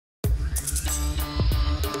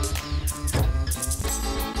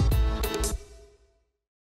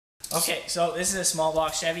Okay, so this is a small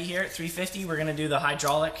block Chevy here, 350. We're gonna do the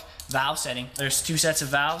hydraulic valve setting. There's two sets of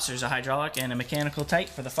valves. There's a hydraulic and a mechanical type.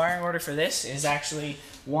 For the firing order for this is actually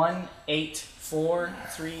 1, 8, 4,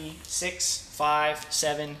 3, 6, 5,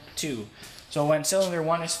 7, 2. So when cylinder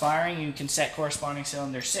 1 is firing, you can set corresponding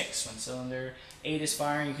cylinder 6. When cylinder 8 is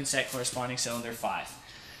firing, you can set corresponding cylinder 5.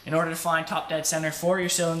 In order to find top dead center for your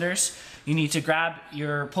cylinders, you need to grab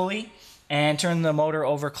your pulley and turn the motor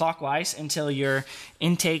over clockwise until your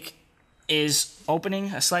intake is opening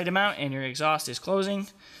a slight amount and your exhaust is closing,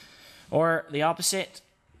 or the opposite.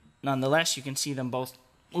 Nonetheless, you can see them both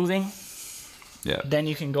moving. Yeah. Then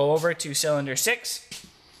you can go over to cylinder 6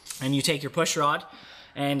 and you take your push rod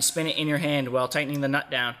and spin it in your hand while tightening the nut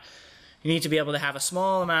down. You need to be able to have a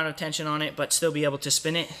small amount of tension on it but still be able to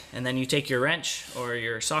spin it, and then you take your wrench or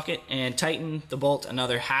your socket and tighten the bolt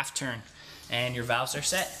another half turn and your valves are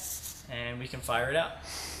set and we can fire it up.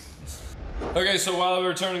 Okay, so while we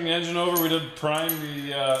were turning the engine over, we did prime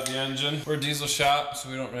the engine. We're a diesel shop, so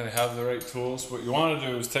we don't really have the right tools. What you want to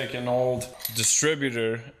do is take an old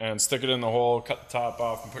distributor and stick it in the hole, cut the top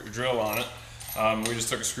off, and put your drill on it. We just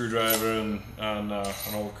took a screwdriver and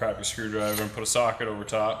an old crappy screwdriver and put a socket over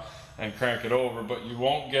top and crank it over, but you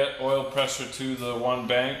won't get oil pressure to the one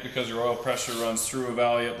bank because your oil pressure runs through a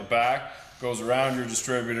valley at the back, goes around your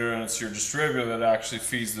distributor, and it's your distributor that actually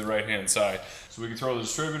feeds the right hand side. So we can throw the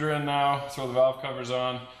distributor in now, throw the valve covers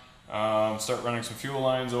on, start running some fuel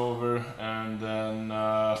lines over, and then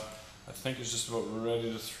I think it's just about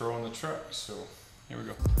ready to throw in the truck. So here we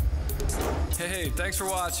go. Hey, thanks for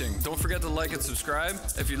watching. Don't forget to like and subscribe.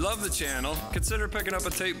 If you love the channel, consider picking up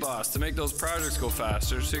a tape boss to make those projects go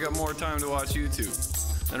faster so you got more time to watch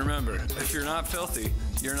YouTube. And remember, if you're not filthy,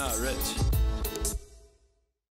 you're not rich.